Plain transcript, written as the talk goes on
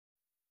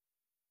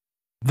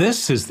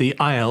This is the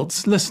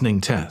IELTS listening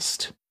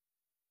test.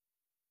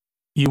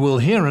 You will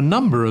hear a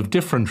number of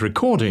different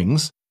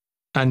recordings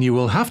and you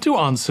will have to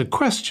answer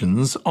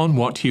questions on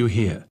what you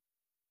hear.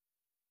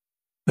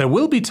 There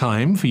will be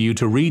time for you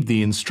to read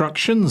the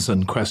instructions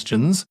and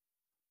questions,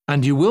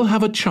 and you will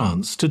have a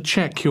chance to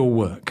check your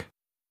work.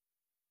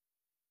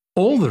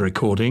 All the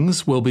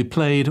recordings will be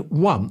played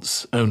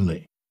once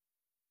only.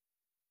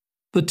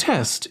 The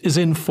test is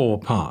in 4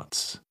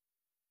 parts.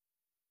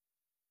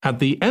 At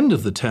the end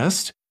of the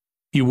test,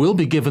 you will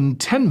be given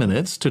 10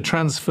 minutes to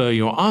transfer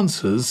your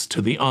answers to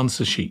the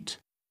answer sheet.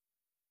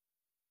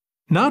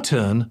 Now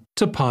turn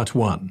to Part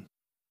 1.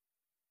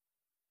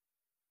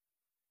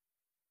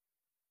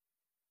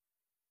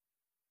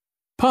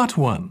 Part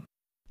 1.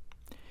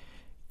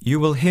 You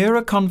will hear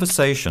a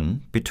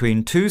conversation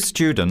between 2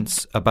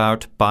 students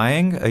about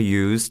buying a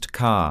used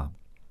car.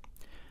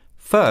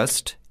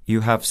 First, you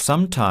have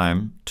some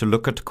time to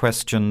look at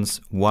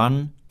questions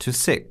 1 to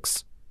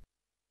 6.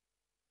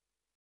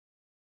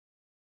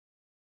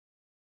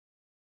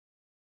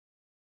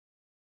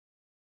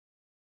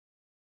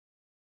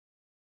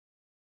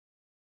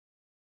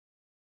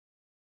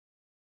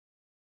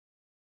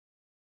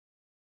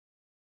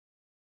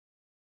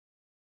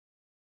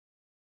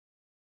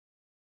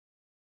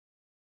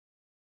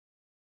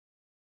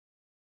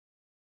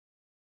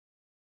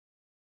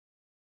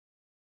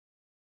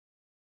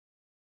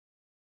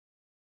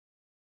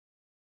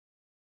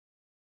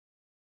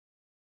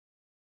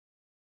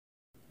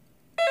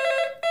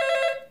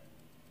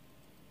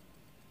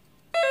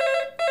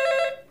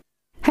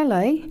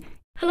 Hello.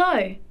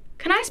 Hello.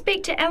 Can I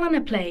speak to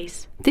Eleanor,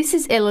 please? This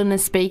is Eleanor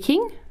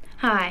speaking.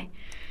 Hi.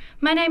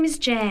 My name is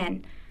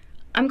Jan.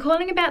 I'm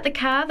calling about the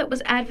car that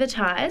was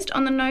advertised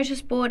on the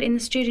notice board in the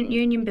Student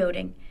Union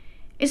building.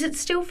 Is it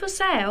still for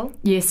sale?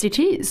 Yes, it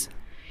is.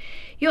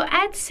 Your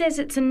ad says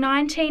it's a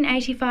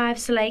 1985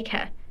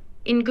 Celica,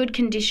 in good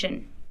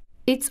condition.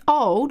 It's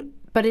old,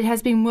 but it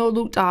has been well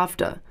looked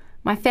after.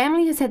 My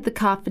family has had the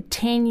car for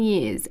 10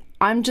 years.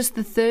 I'm just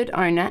the 3rd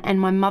owner and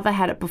my mother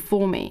had it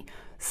before me.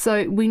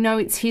 So we know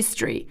its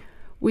history.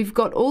 We've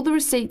got all the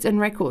receipts and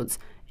records.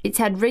 It's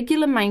had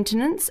regular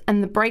maintenance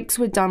and the brakes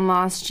were done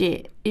last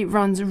year. It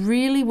runs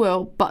really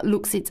well but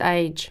looks its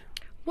age.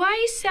 Why are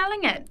you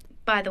selling it,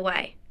 by the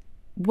way?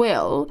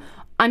 Well,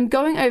 I'm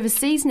going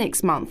overseas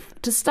next month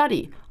to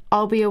study.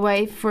 I'll be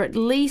away for at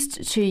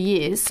least 2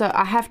 years, so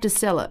I have to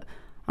sell it.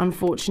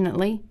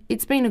 Unfortunately,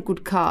 it's been a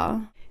good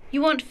car.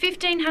 You want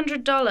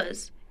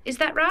 $1,500, is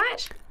that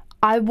right?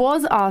 I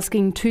was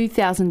asking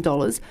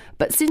 $2,000,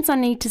 but since I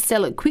need to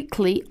sell it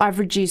quickly, I've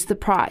reduced the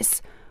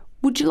price.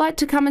 Would you like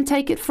to come and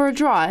take it for a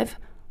drive?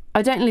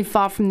 I don't live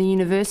far from the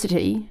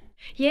university.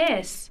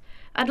 Yes,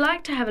 I'd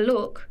like to have a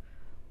look.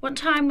 What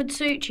time would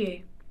suit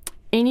you?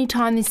 Any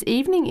time this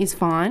evening is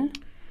fine.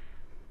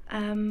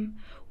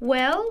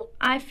 Well,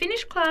 I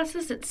finish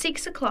classes at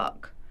 6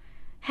 o'clock.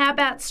 How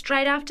about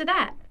straight after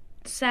that?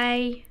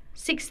 Say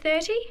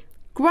 6:30?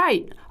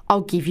 Great,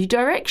 I'll give you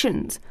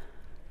directions.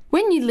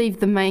 When you leave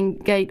the main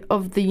gate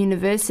of the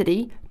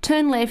university,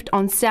 turn left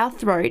on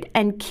South Road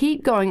and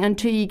keep going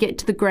until you get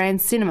to the Grand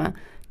Cinema.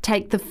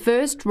 Take the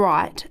first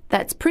right,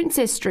 that's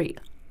Princess Street.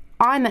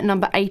 I'm at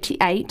number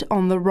 88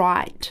 on the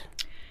right.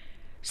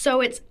 So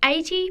it's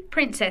 80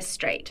 Princess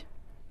Street?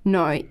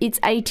 No, it's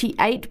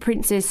 88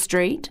 Princess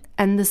Street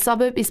and the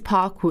suburb is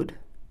Parkwood.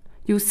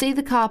 You'll see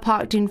the car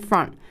parked in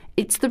front.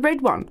 It's the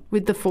red one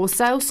with the for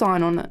sale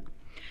sign on it.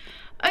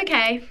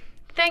 OK,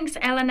 thanks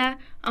Eleanor.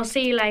 I'll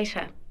see you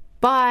later.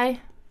 Bye.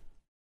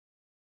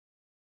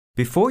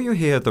 Before you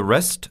hear the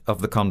rest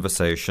of the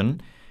conversation,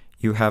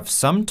 you have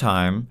some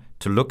time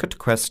to look at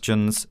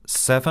questions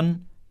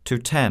 7 to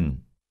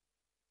 10.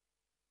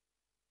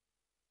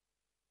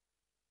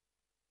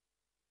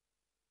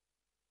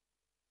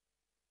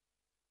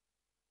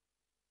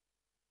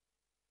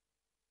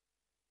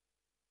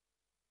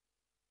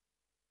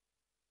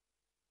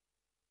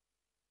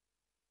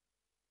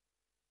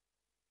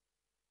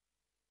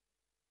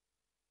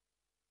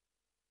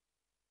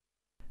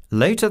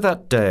 Later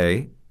that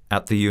day,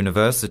 at the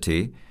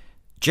university,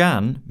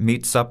 Jan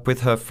meets up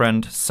with her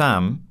friend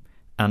Sam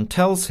and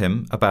tells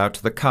him about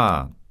the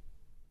car.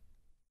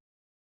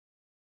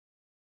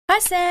 Hi,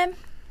 Sam.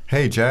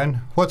 Hey,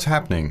 Jan. What's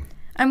happening?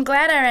 I'm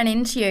glad I ran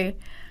into you.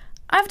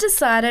 I've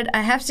decided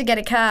I have to get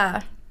a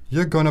car.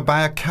 You're going to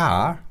buy a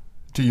car?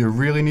 Do you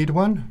really need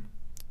one?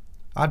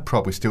 I'd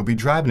probably still be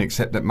driving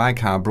except that my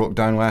car broke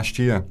down last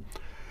year.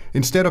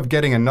 Instead of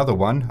getting another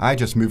one, I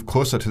just moved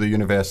closer to the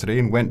university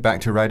and went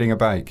back to riding a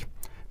bike.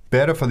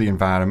 Better for the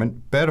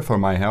environment, better for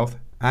my health,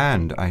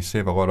 and I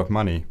save a lot of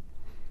money.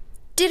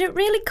 Did it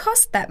really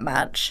cost that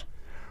much?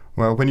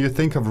 Well, when you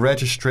think of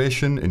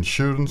registration,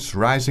 insurance,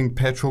 rising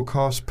petrol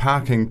costs,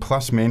 parking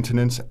plus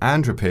maintenance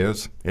and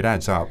repairs, it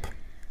adds up.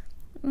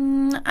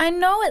 I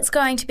know it's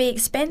going to be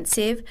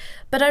expensive,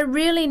 but I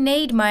really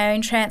need my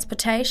own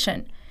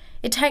transportation.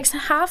 It takes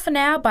half an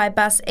hour by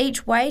bus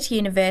each way to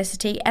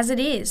university as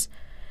it is.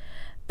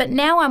 But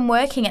now I'm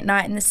working at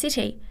night in the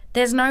city.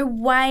 There's no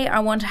way I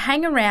want to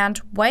hang around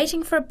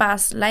waiting for a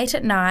bus late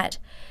at night.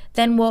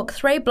 then walk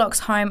 3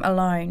 blocks home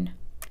alone.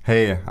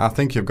 Hey, I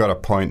think you've got a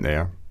point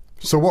there.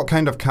 So what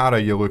kind of car are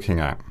you looking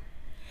at?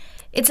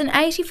 It's an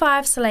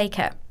 85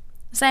 Celica,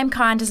 same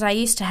kind as I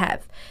used to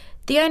have.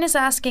 The owner's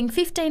asking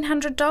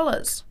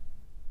 $1,500.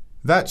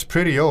 That's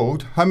pretty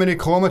old. How many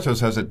kilometres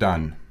has it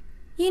done?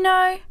 You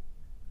know,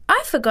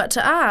 I forgot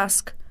to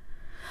ask.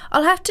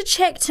 I'll have to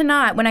check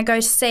tonight when I go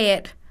to see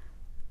it.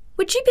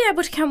 Would you be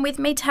able to come with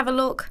me to have a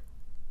look?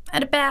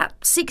 At about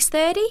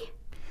 6:30?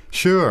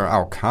 Sure,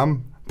 I'll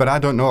come, but I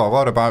don't know a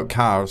lot about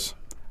cars.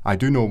 I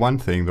do know one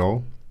thing,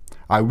 though.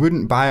 I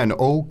wouldn't buy an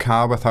old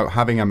car without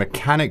having a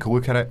mechanic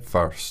look at it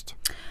first.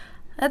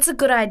 That's a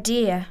good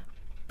idea.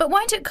 But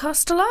won't it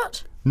cost a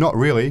lot? Not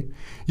really.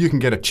 You can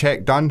get a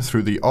check done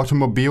through the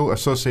Automobile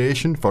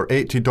Association for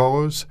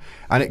 $80,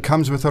 and it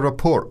comes with a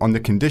report on the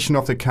condition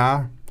of the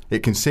car.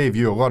 It can save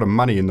you a lot of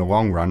money in the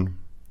long run.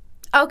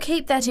 I'll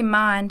keep that in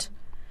mind.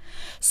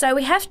 So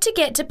we have to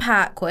get to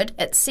Parkwood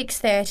at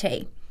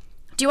 6:30.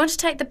 Do you want to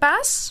take the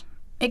bus?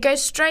 It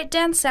goes straight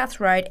down South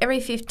Road every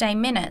 15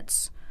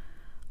 minutes.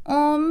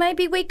 Or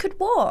maybe we could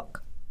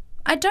walk.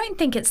 I don't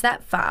think it's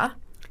that far.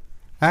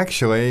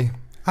 Actually,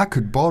 I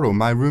could borrow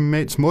my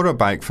roommate's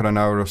motorbike for an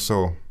hour or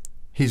so.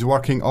 He's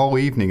working all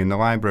evening in the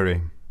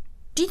library.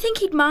 Do you think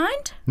he'd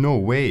mind? No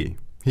way.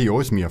 He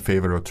owes me a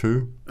favour or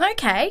two.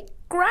 Okay,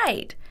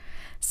 great.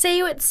 See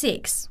you at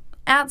 6,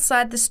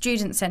 outside the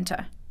student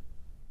centre.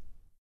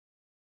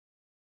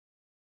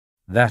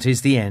 That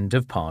is the end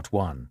of Part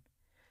 1.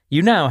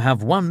 You now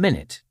have 1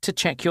 minute to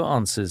check your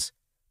answers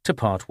to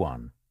Part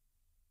 1.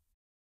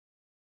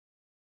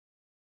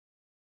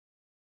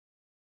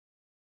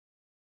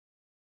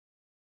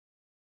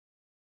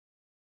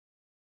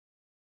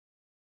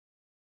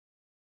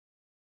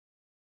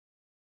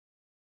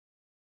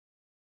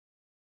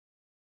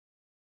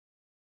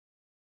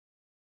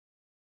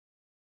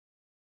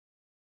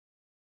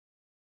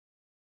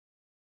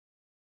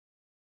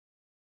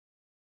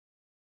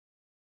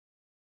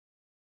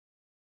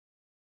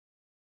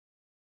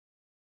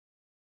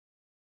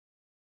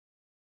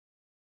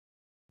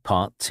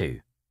 Part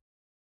 2.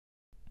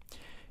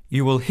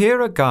 You will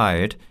hear a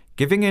guide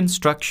giving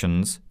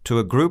instructions to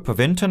a group of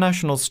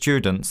international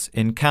students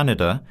in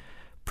Canada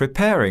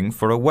preparing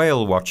for a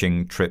whale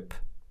watching trip.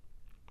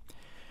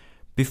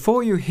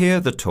 Before you hear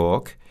the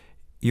talk,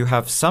 you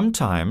have some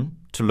time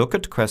to look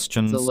at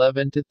questions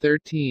 11 to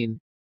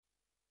 13.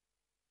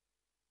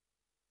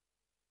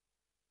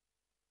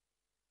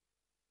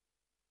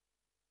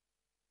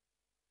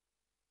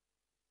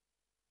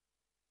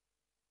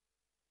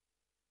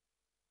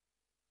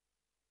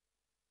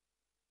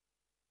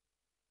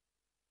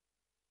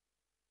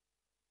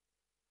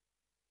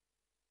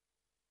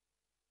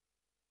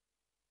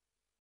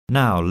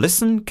 Now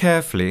listen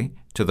carefully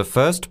to the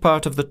first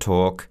part of the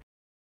talk.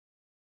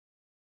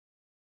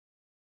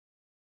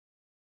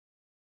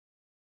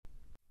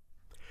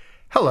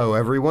 Hello,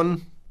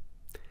 everyone.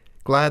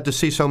 Glad to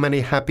see so many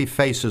happy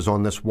faces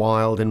on this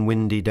wild and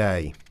windy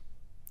day.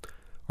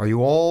 Are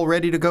you all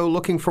ready to go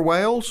looking for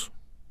whales?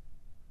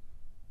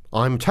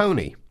 I'm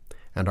Tony,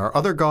 and our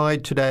other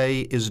guide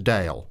today is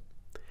Dale.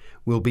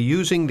 We'll be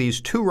using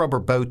these 2 rubber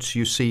boats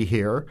you see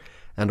here,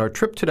 and our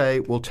trip today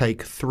will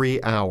take 3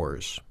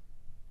 hours.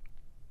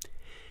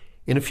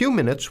 In a few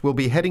minutes, we'll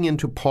be heading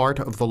into part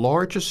of the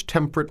largest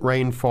temperate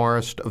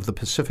rainforest of the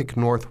Pacific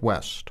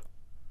Northwest.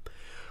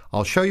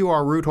 I'll show you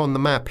our route on the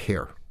map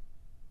here.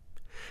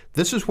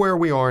 This is where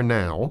we are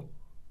now.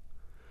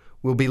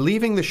 We'll be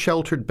leaving the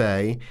sheltered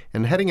bay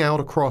and heading out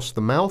across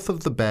the mouth of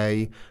the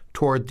bay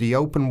toward the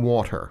open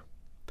water.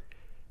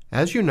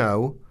 As you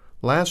know,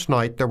 last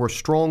night there were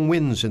strong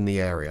winds in the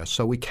area,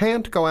 so we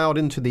can't go out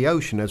into the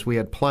ocean as we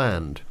had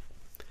planned.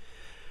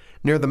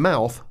 Near the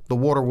mouth, the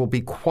water will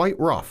be quite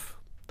rough.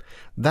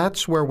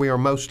 That's where we are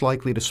most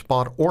likely to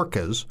spot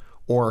orcas,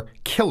 or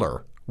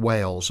killer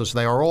whales as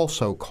they are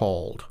also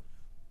called.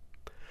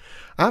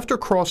 After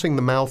crossing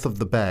the mouth of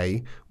the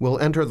bay, we'll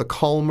enter the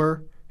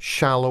calmer,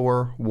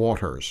 shallower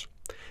waters.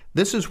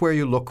 This is where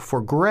you look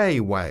for gray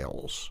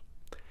whales.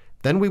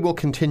 Then we will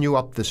continue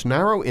up this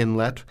narrow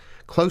inlet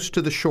close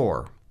to the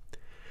shore.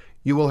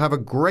 You will have a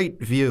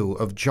great view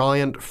of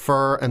giant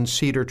fir and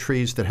cedar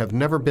trees that have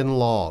never been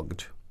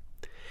logged.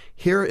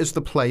 Here is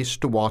the place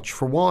to watch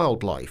for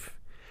wildlife.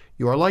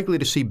 You are likely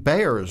to see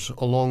bears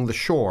along the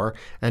shore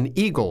and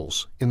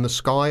eagles in the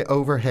sky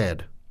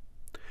overhead.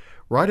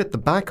 Right at the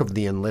back of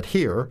the inlet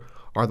here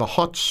are the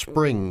hot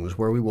springs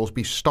where we will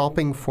be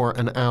stopping for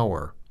an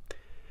hour.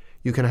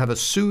 You can have a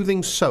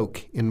soothing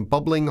soak in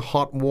bubbling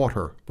hot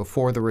water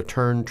before the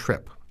return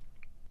trip.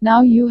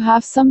 Now you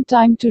have some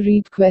time to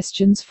read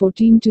questions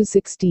 14 to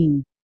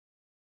 16.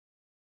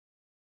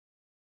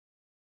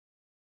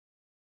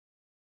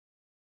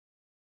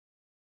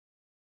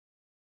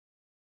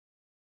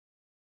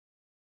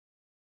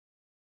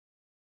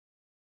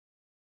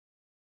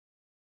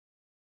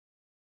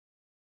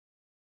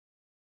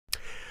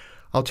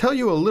 I'll tell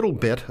you a little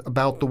bit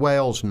about the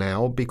whales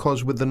now,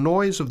 because with the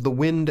noise of the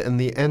wind and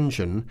the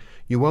engine,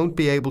 you won't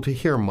be able to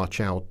hear much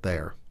out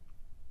there.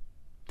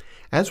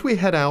 As we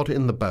head out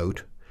in the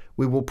boat,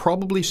 we will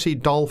probably see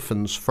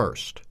dolphins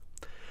first.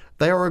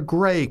 They are a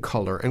grey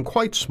colour and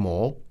quite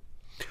small,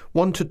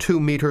 1 to 2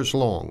 meters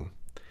long.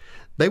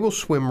 They will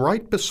swim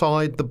right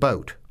beside the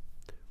boat,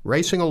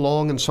 racing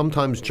along and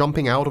sometimes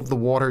jumping out of the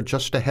water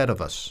just ahead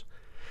of us.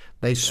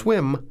 They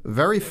swim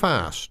very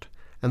fast,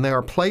 and they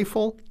are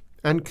playful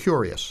and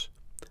curious.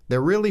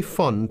 They're really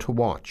fun to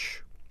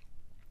watch.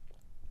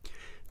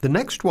 The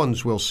next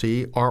ones we'll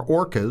see are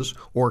orcas,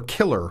 or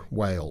killer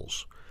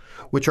whales,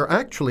 which are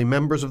actually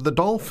members of the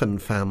dolphin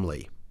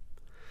family.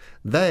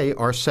 They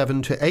are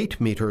 7 to 8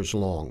 meters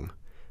long,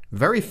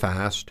 very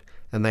fast,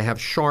 and they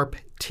have sharp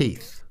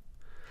teeth.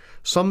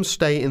 Some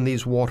stay in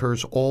these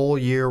waters all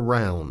year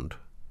round.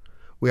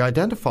 We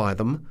identify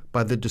them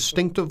by the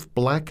distinctive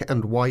black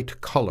and white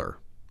color.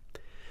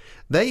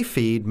 They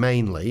feed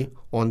mainly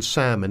on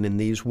salmon in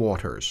these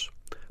waters,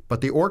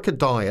 but the orca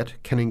diet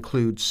can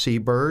include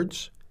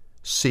seabirds,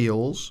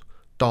 seals,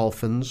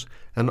 dolphins,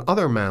 and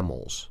other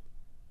mammals.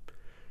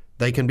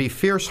 They can be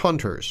fierce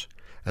hunters,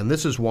 and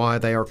this is why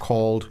they are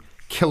called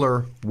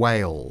killer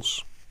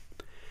whales.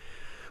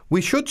 We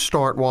should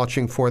start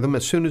watching for them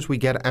as soon as we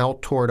get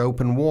out toward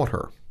open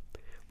water.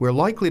 We're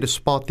likely to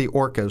spot the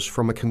orcas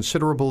from a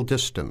considerable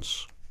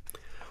distance.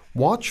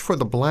 Watch for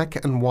the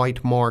black and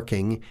white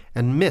marking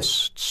and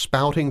mist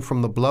spouting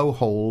from the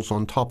blowholes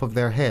on top of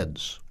their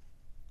heads.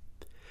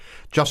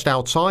 Just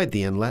outside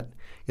the inlet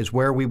is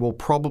where we will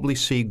probably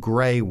see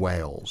gray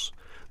whales.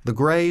 The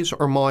grays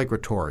are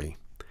migratory.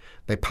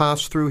 They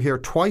pass through here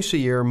twice a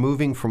year,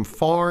 moving from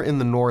far in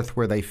the north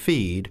where they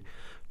feed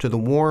to the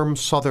warm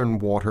southern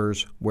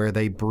waters where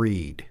they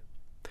breed.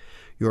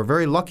 You are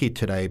very lucky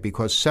today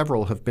because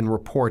several have been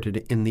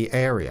reported in the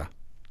area.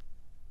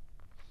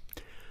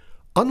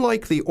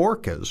 Unlike the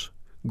orcas,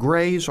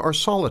 grays are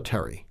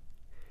solitary,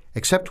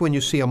 except when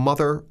you see a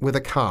mother with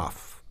a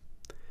calf.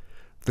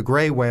 The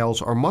gray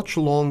whales are much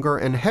longer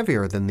and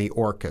heavier than the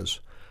orcas,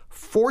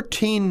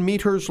 14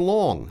 meters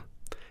long,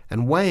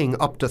 and weighing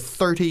up to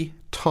 30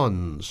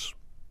 tons.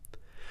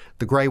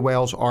 The gray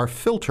whales are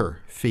filter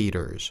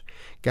feeders,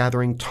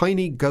 gathering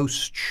tiny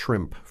ghost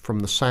shrimp from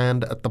the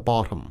sand at the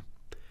bottom.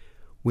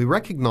 We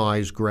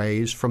recognize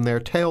grays from their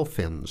tail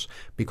fins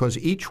because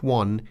each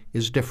one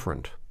is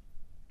different.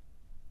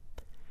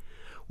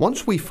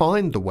 Once we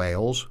find the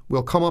whales,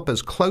 we'll come up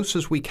as close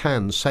as we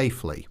can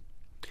safely.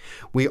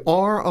 We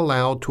are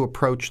allowed to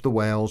approach the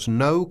whales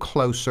no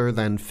closer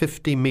than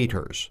 50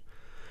 meters,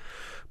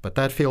 but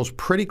that feels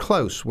pretty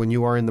close when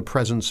you are in the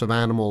presence of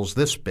animals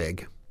this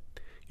big.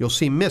 You'll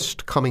see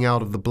mist coming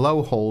out of the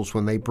blowholes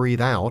when they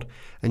breathe out,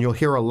 and you'll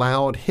hear a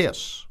loud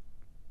hiss.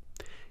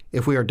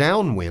 If we are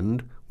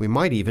downwind, we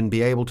might even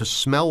be able to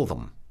smell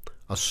them,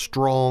 a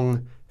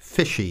strong,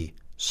 fishy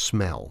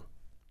smell.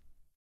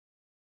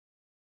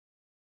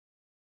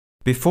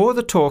 Before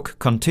the talk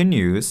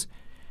continues,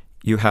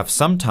 you have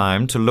some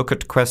time to look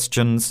at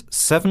questions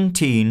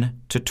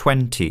 17 to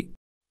 20.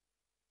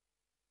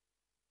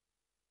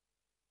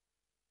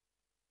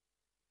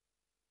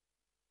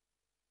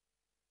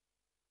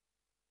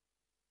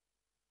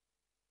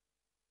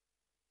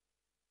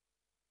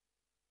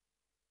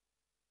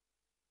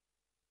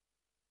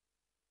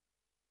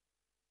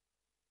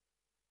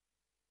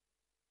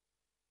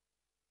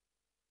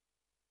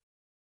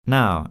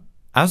 Now,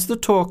 as the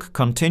talk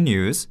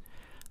continues,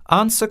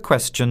 answer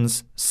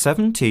questions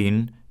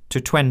 17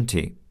 to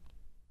 20.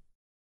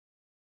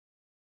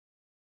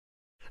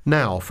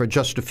 Now, for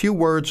just a few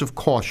words of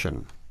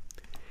caution.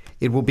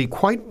 It will be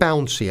quite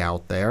bouncy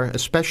out there,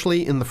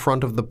 especially in the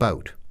front of the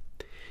boat.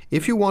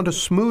 If you want a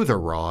smoother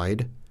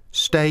ride,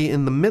 stay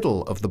in the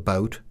middle of the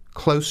boat,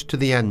 close to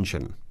the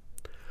engine.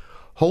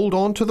 Hold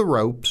on to the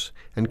ropes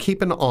and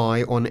keep an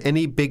eye on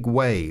any big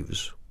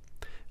waves.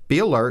 Be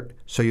alert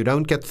so you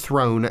don't get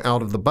thrown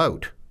out of the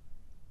boat.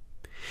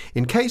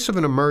 In case of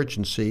an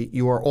emergency,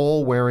 you are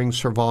all wearing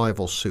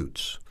survival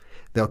suits.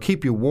 They'll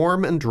keep you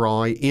warm and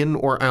dry in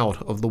or out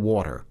of the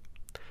water.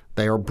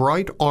 They are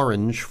bright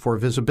orange for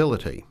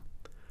visibility.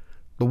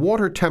 The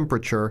water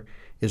temperature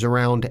is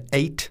around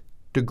 8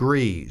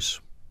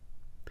 degrees.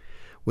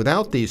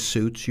 Without these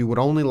suits, you would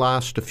only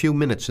last a few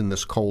minutes in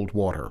this cold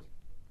water.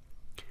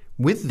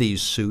 With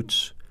these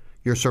suits,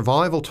 your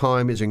survival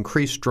time is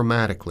increased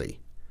dramatically.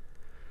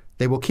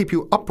 They will keep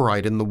you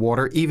upright in the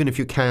water even if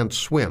you can't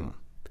swim.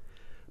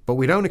 But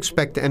we don't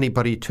expect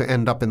anybody to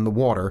end up in the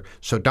water,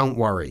 so don't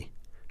worry.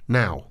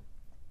 Now,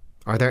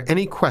 are there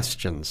any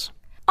questions?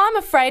 I'm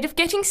afraid of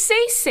getting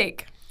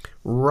seasick.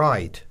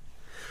 Right.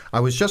 I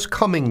was just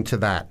coming to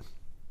that.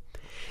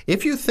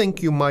 If you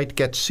think you might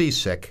get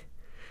seasick,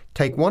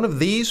 take one of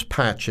these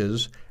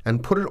patches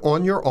and put it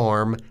on your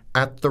arm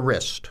at the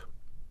wrist,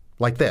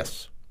 like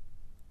this.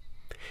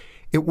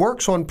 It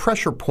works on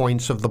pressure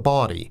points of the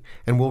body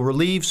and will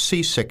relieve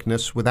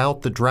seasickness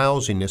without the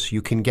drowsiness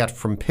you can get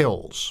from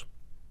pills.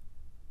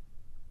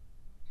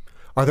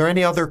 Are there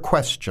any other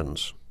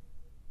questions?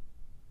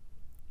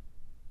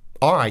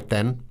 All right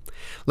then,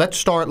 let's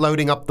start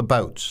loading up the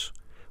boats.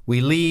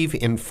 We leave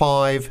in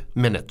 5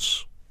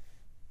 minutes.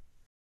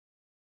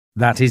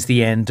 That is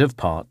the end of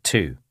part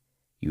 2.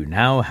 You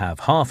now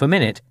have half a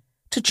minute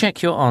to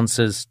check your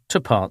answers to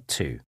Part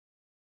 2.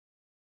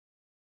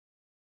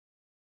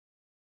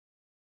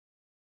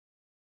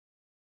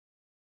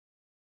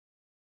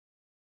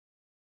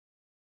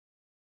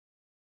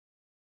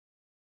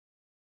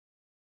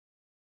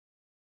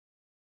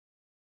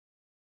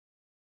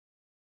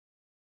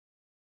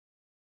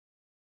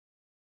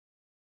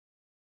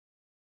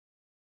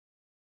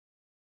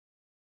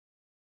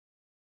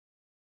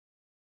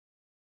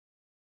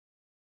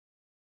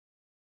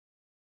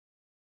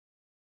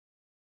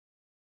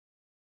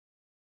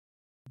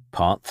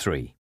 Part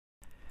 3.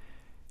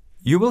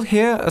 You will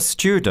hear a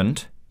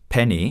student,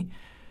 Penny,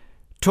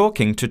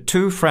 talking to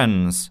two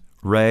friends,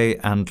 Ray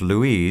and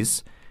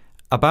Louise,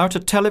 about a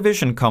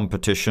television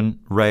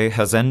competition Ray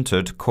has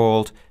entered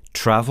called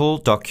Travel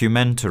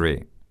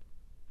Documentary.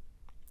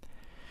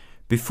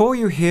 Before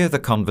you hear the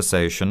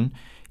conversation,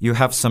 you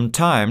have some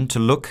time to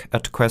look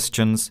at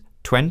questions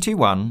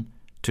 21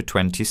 to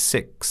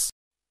 26.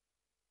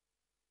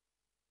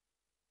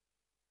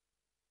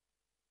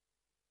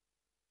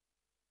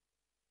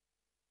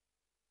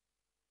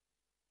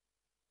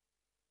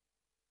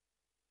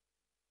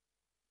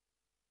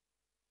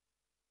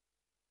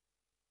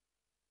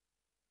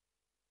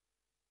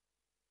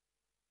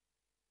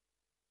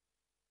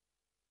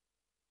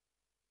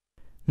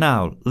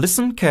 Now,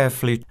 listen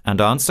carefully and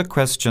answer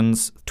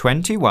questions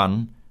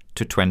 21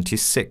 to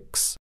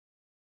 26.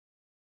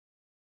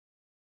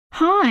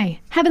 Hi,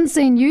 haven't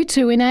seen you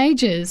two in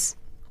ages.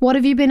 What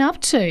have you been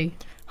up to?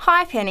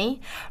 Hi,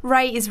 Penny.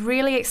 Ray is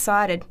really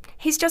excited.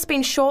 He's just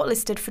been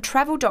shortlisted for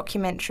Travel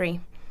Documentary.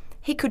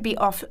 He could be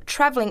off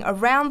travelling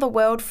around the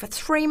world for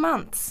 3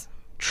 months.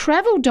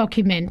 Travel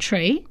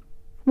Documentary?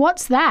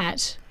 What's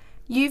that?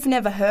 You've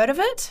never heard of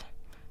it?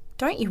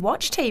 Don't you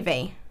watch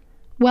TV?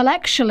 Well,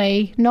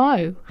 actually,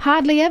 no,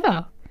 hardly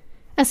ever.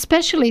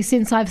 Especially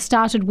since I've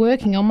started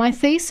working on my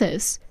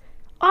thesis.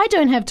 I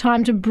don't have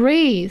time to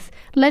breathe,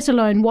 let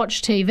alone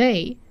watch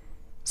TV.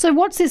 So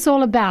what's this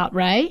all about,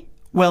 Ray?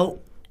 Well,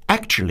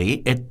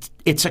 actually,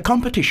 it's a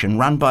competition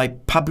run by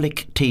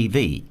Public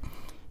TV.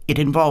 It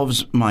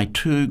involves my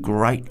two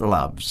great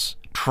loves,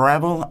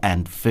 travel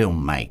and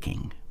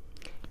filmmaking.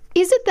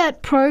 Is it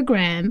that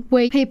program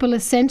where people are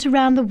sent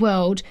around the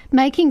world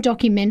making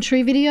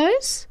documentary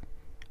videos?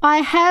 I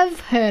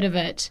have heard of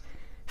it.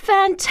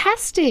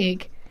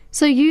 Fantastic!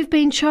 So you've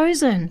been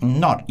chosen?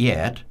 Not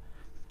yet.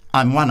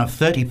 I'm one of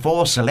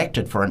 34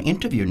 selected for an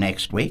interview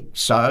next week,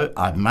 so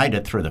I've made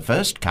it through the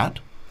first cut.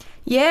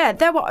 Yeah,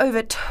 there were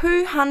over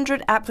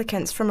 200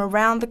 applicants from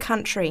around the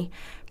country.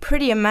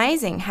 Pretty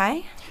amazing,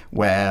 hey?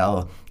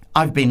 Well,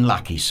 I've been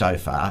lucky so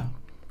far.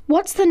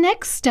 What's the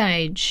next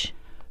stage?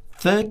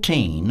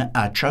 13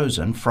 are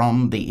chosen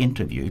from the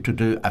interview to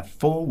do a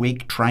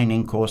 4-week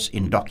training course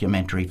in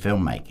documentary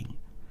filmmaking.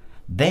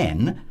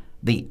 Then,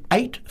 the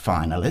 8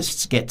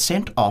 finalists get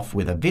sent off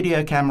with a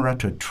video camera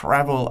to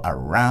travel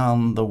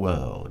around the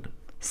world.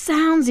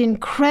 Sounds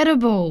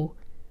incredible.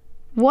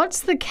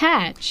 What's the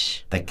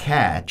catch? The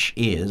catch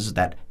is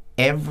that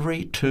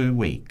every 2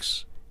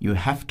 weeks you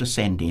have to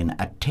send in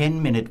a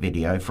 10-minute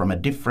video from a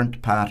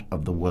different part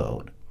of the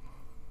world.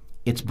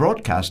 It's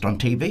broadcast on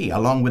TV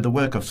along with the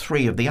work of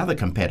 3 of the other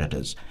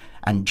competitors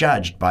and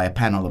judged by a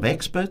panel of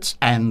experts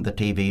and the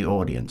TV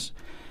audience.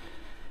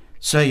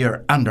 So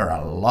you're under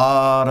a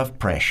lot of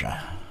pressure.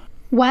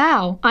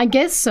 Wow, I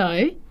guess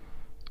so.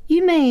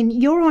 You mean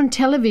you're on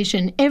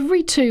television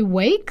every 2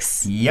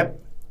 weeks? Yep,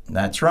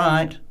 that's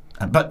right.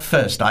 But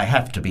first I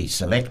have to be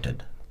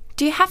selected.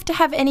 Do you have to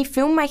have any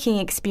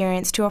filmmaking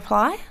experience to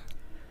apply?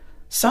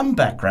 Some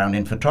background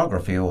in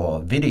photography or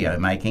video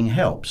making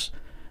helps,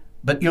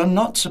 but you're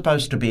not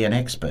supposed to be an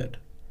expert.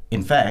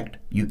 In fact,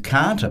 you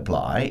can't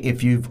apply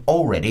if you've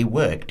already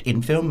worked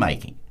in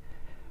filmmaking.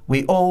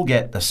 We all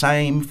get the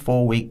same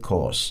 4-week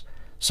course,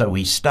 so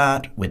we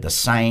start with the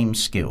same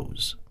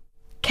skills.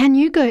 Can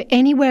you go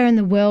anywhere in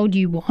the world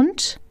you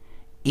want?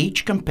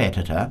 Each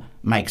competitor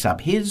makes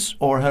up his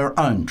or her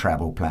own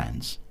travel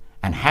plans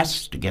and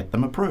has to get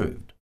them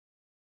approved.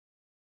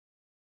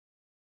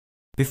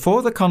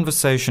 Before the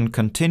conversation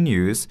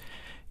continues,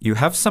 you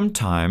have some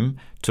time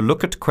to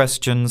look at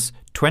questions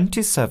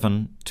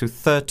 27 to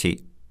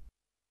 30.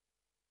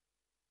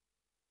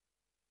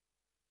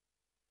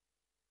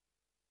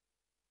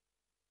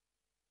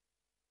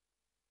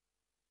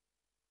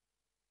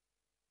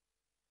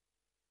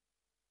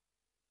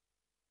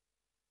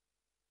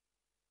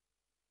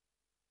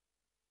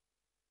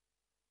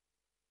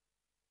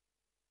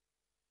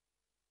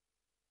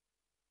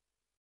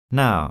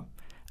 Now,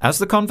 as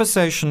the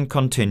conversation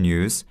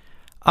continues,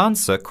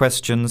 answer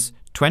questions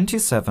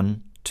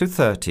 27 to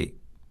 30.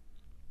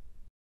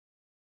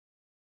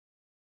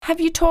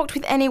 Have you talked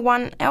with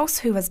anyone else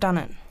who has done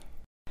it?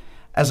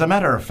 As a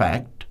matter of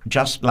fact,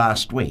 just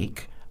last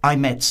week, I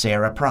met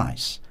Sarah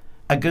Price,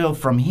 a girl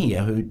from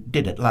here who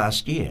did it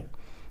last year.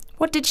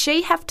 What did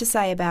she have to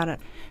say about it?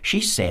 She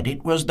said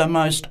it was the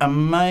most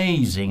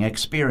amazing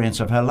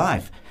experience of her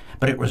life,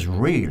 but it was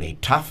really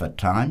tough at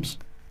times.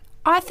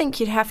 I think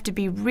you'd have to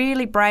be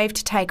really brave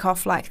to take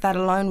off like that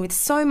alone with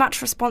so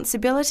much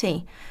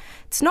responsibility.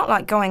 It's not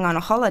like going on a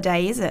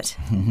holiday, is it?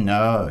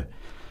 No.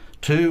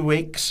 2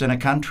 weeks in a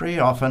country,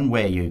 often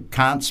where you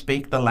can't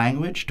speak the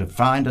language, to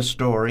find a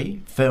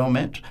story, film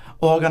it,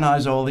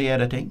 organise all the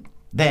editing.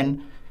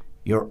 Then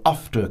you're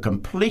off to a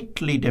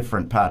completely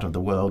different part of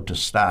the world to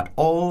start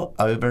all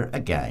over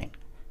again.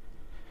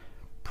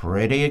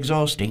 Pretty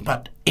exhausting,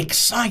 but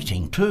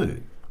exciting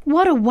too.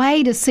 What a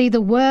way to see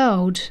the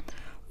world.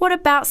 What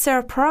about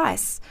Sarah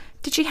Price?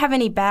 Did she have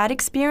any bad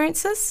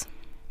experiences?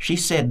 She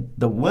said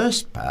the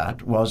worst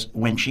part was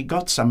when she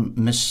got some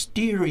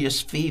mysterious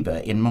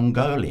fever in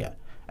Mongolia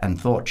and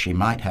thought she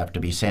might have to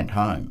be sent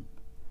home.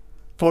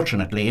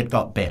 Fortunately, it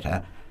got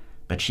better,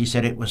 but she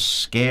said it was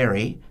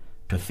scary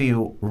to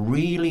feel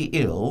really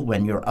ill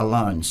when you're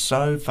alone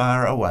so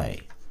far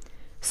away.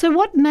 So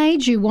what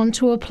made you want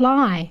to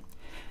apply?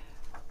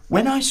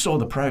 When I saw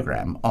the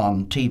program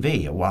on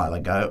TV a while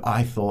ago,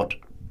 I thought,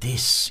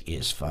 this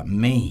is for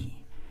me.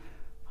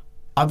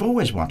 I've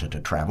always wanted to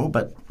travel,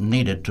 but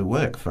needed to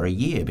work for a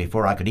year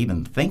before I could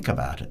even think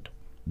about it.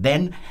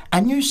 Then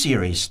a new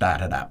series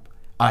started up.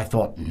 I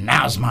thought,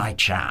 now's my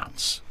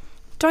chance.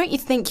 Don't you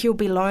think you'll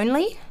be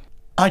lonely?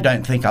 I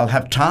don't think I'll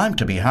have time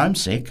to be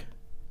homesick.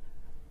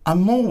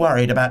 I'm more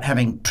worried about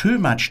having too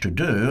much to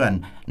do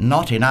and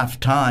not enough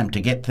time to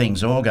get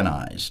things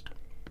organised.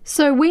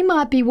 So we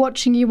might be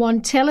watching you on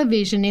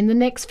television in the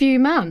next few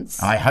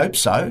months. I hope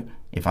so,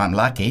 if I'm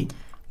lucky.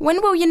 When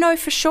will you know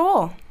for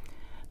sure?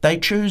 They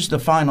choose the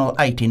final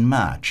 8 in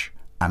March.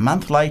 A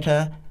month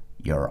later,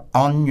 you're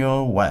on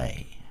your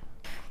way.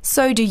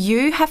 So do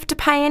you have to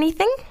pay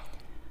anything?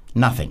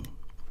 Nothing.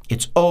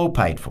 It's all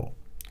paid for.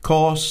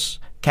 Course,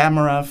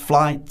 camera,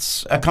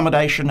 flights,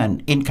 accommodation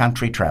and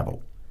in-country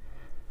travel.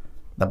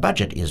 The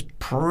budget is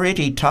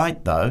pretty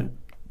tight though.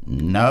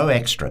 No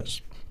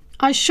extras.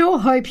 I sure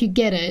hope you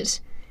get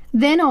it.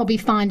 Then I'll be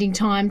finding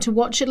time to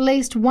watch at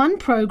least one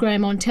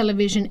program on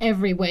television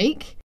every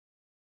week.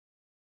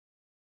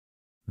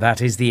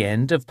 That is the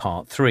end of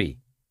Part 3.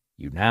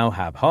 You now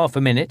have half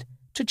a minute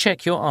to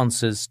check your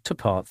answers to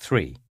Part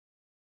 3.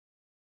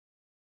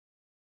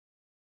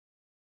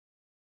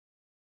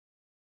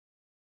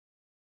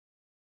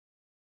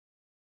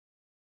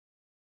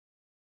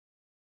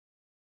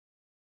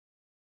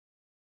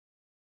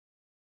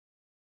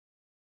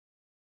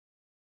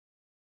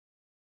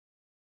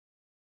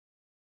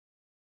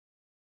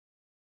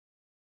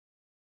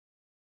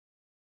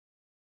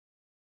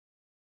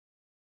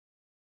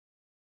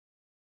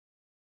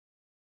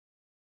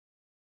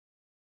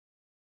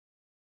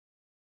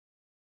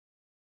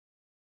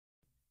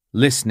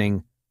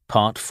 Listening,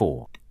 Part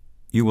 4.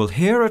 You will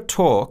hear a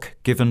talk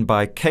given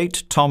by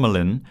Kate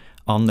Tomalin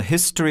on the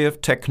history of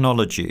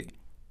technology.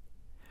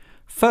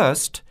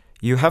 First,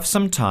 you have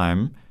some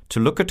time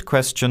to look at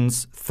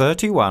questions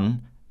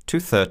 31 to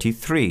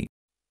 33.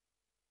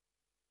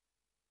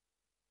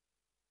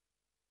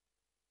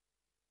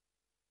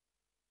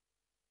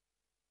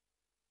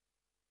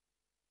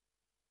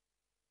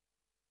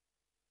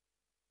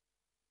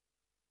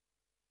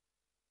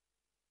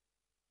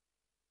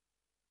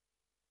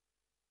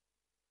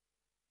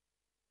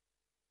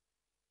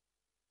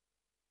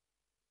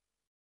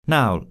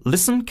 Now,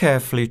 listen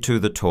carefully to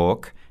the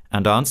talk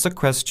and answer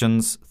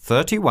questions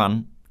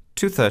 31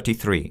 to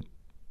 33.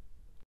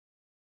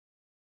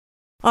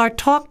 Our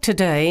talk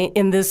today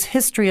in this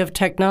History of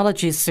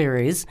Technology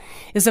series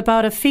is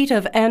about a feat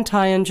of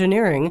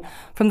anti-engineering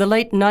from the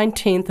late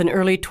 19th and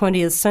early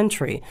 20th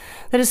century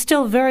that is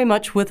still very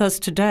much with us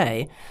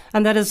today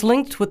and that is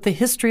linked with the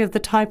history of the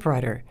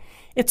typewriter.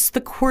 It's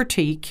the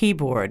QWERTY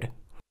keyboard.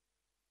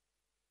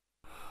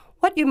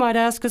 What, you might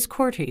ask, is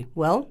QWERTY?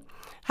 Well,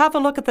 have a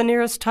look at the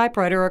nearest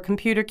typewriter or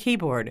computer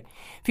keyboard.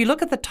 If you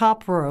look at the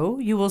top row,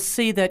 you will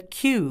see that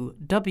Q,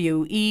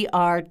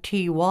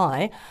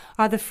 W-E-R-T-Y,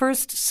 are the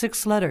first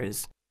 6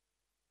 letters.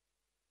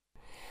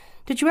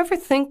 Did you ever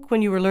think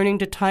when you were learning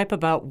to type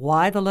about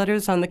why the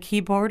letters on the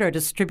keyboard are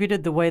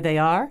distributed the way they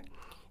are?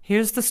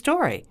 Here's the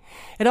story.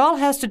 It all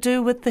has to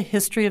do with the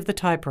history of the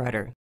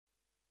typewriter.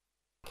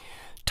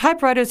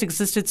 Typewriters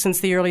existed since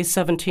the early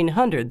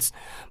 1700s,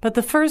 but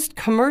the first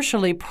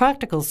commercially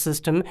practical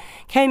system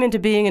came into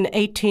being in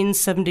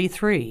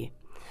 1873.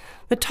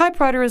 The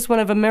typewriter is one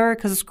of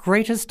America's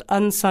greatest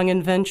unsung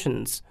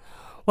inventions.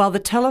 While the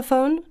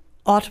telephone,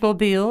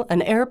 automobile,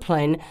 and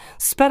airplane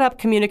sped up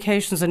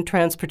communications and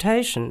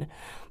transportation,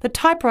 the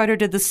typewriter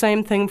did the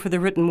same thing for the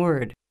written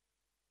word.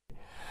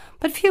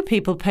 But few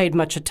people paid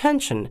much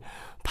attention,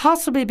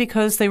 possibly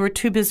because they were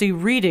too busy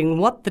reading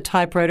what the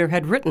typewriter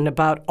had written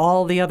about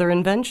all the other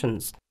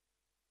inventions.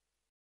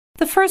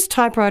 The first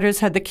typewriters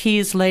had the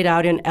keys laid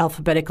out in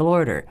alphabetical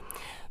order,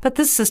 but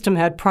this system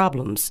had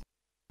problems.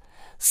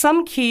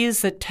 Some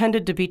keys that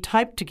tended to be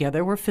typed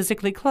together were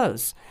physically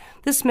close.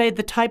 This made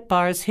the type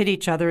bars hit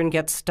each other and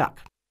get stuck.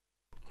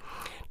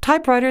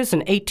 Typewriters in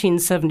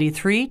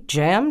 1873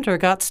 jammed or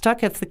got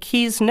stuck if the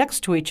keys next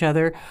to each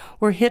other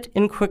were hit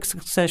in quick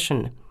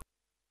succession.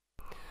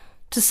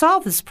 To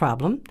solve this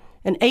problem,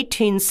 in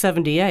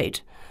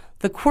 1878,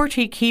 the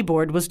QWERTY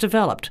keyboard was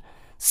developed,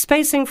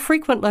 spacing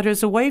frequent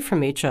letters away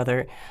from each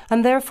other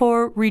and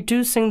therefore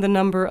reducing the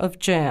number of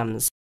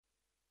jams.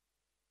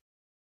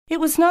 It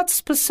was not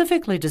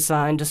specifically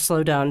designed to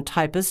slow down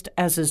typists,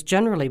 as is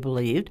generally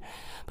believed,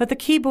 but the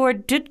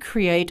keyboard did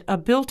create a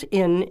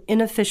built-in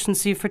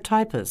inefficiency for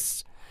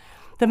typists.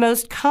 The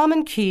most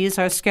common keys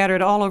are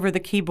scattered all over the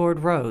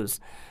keyboard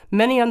rows,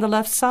 many on the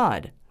left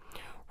side.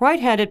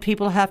 Right-handed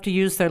people have to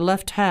use their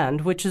left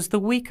hand, which is the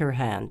weaker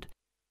hand.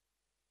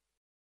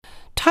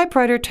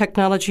 Typewriter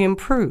technology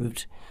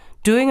improved,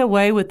 doing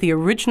away with the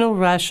original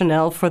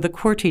rationale for the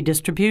QWERTY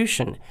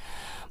distribution,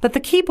 but the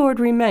keyboard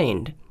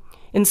remained.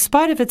 In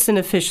spite of its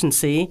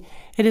inefficiency,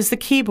 it is the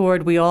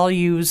keyboard we all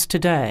use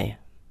today.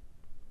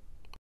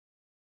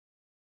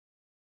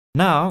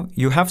 Now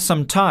you have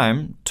some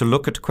time to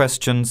look at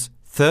questions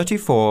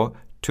 34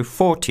 to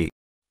 40.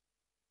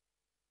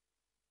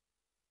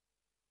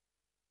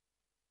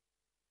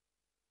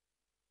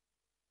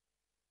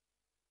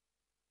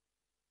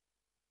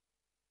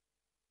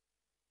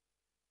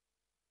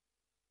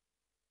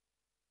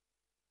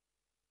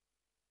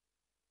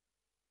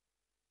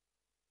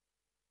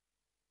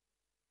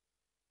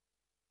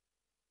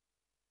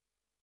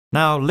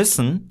 Now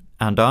listen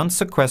and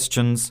answer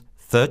questions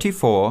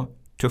 34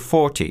 to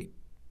 40.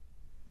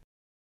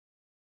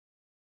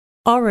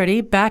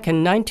 Already back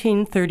in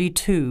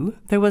 1932,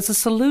 there was a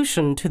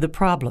solution to the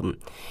problem.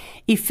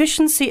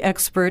 Efficiency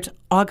expert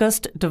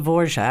August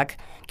Dvorak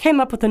came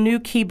up with a new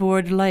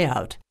keyboard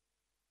layout.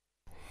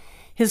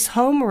 His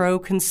home row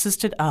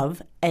consisted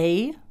of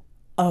A,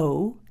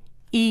 O,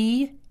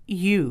 E,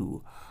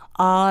 U,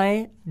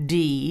 I,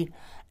 D,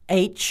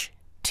 H,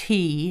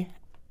 T,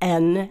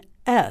 N,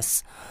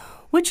 S,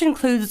 which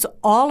includes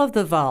all of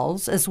the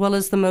vowels as well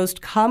as the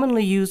most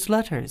commonly used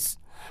letters.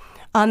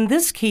 On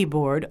this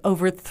keyboard,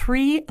 over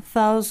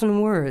 3,000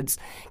 words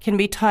can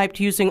be typed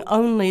using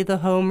only the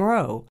home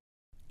row.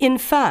 In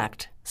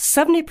fact,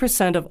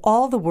 70% of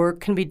all the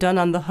work can be done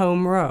on the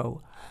home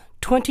row,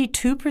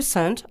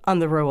 22% on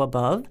the row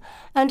above,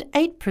 and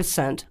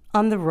 8%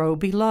 on the row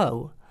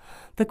below.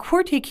 The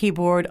QWERTY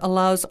keyboard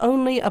allows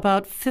only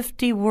about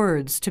 50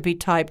 words to be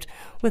typed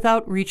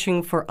without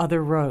reaching for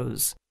other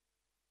rows.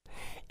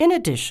 In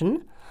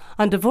addition,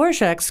 on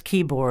Dvorak's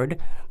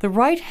keyboard, the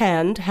right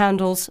hand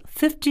handles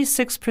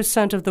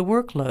 56% of the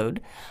workload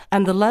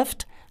and the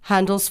left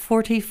handles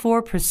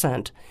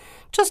 44%,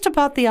 just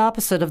about the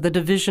opposite of the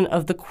division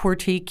of the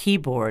QWERTY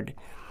keyboard.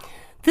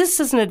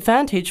 This is an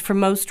advantage for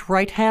most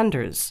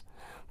right-handers.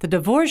 The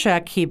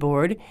Dvorak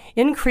keyboard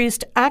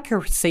increased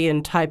accuracy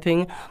in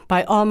typing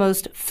by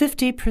almost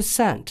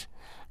 50%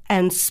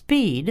 and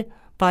speed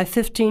by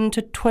 15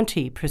 to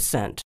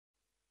 20%.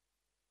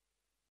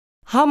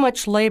 How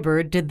much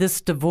labor did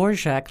this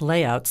Dvorak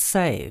layout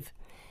save?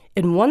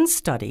 In one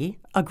study,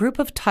 a group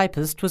of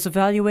typists was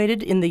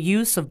evaluated in the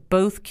use of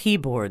both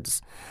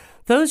keyboards.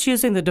 Those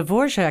using the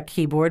Dvorak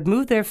keyboard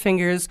moved their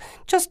fingers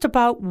just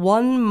about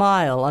 1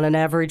 mile on an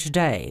average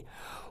day,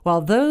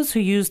 while those who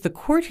used the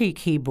QWERTY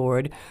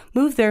keyboard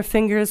moved their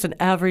fingers an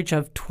average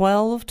of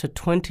 12 to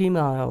 20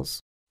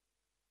 miles.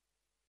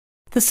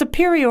 The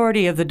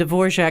superiority of the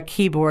Dvorak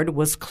keyboard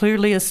was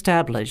clearly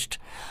established.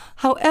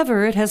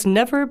 However, it has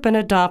never been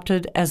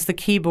adopted as the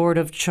keyboard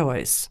of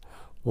choice.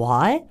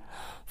 Why?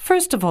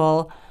 First of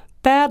all,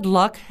 bad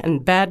luck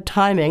and bad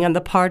timing on the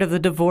part of the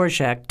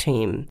Dvorak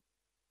team.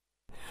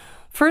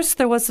 First,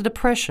 there was the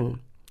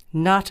Depression.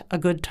 Not a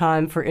good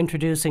time for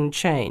introducing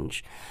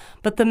change.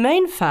 But the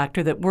main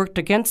factor that worked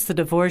against the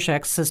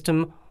Dvorak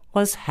system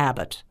was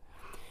habit.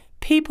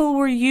 People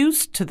were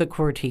used to the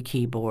QWERTY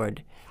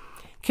keyboard.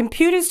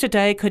 Computers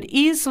today could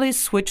easily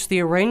switch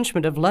the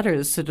arrangement of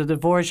letters to the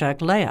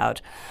Dvorak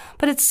layout,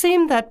 but it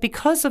seemed that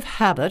because of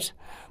habit,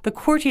 the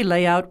QWERTY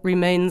layout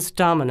remains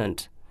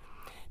dominant.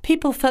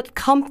 People felt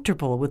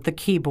comfortable with the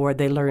keyboard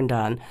they learned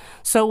on,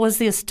 so it was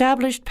the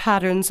established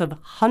patterns of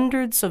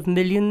hundreds of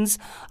millions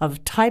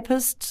of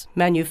typists,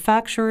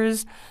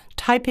 manufacturers,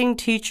 typing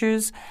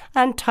teachers,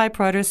 and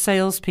typewriter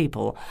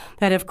salespeople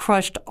that have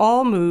crushed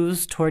all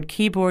moves toward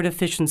keyboard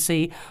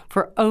efficiency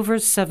for over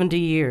 70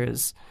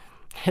 years.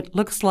 It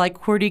looks like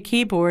QWERTY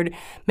keyboard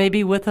may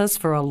be with us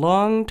for a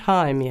long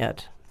time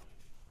yet.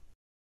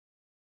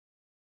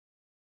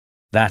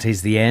 That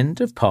is the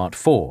end of Part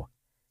 4.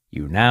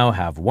 You now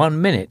have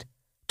 1 minute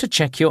to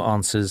check your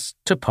answers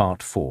to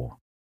Part 4.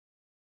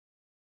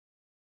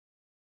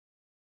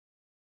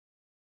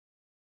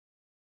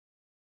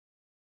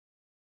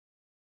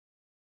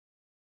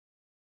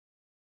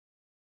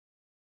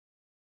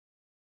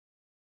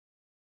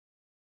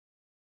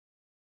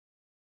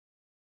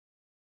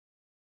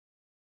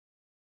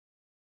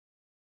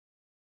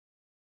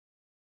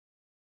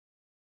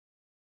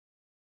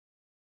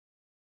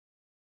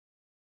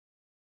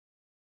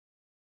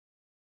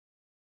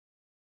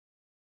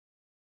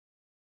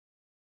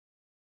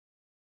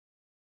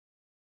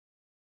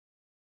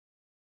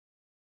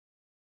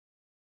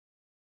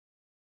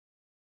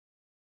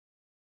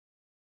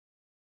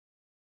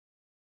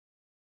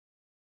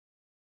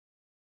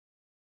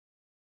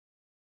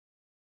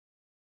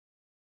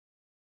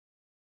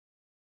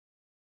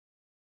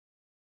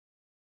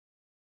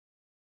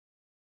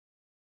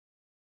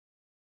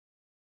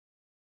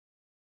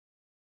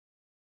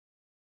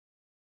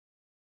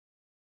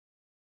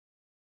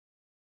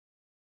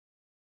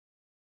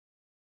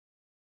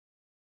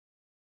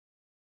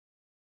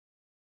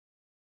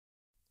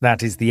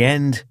 That is the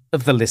end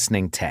of the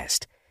listening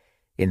test.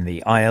 In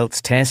the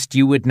IELTS test,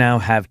 you would now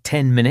have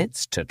 10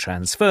 minutes to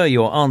transfer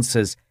your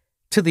answers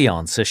to the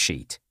answer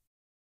sheet.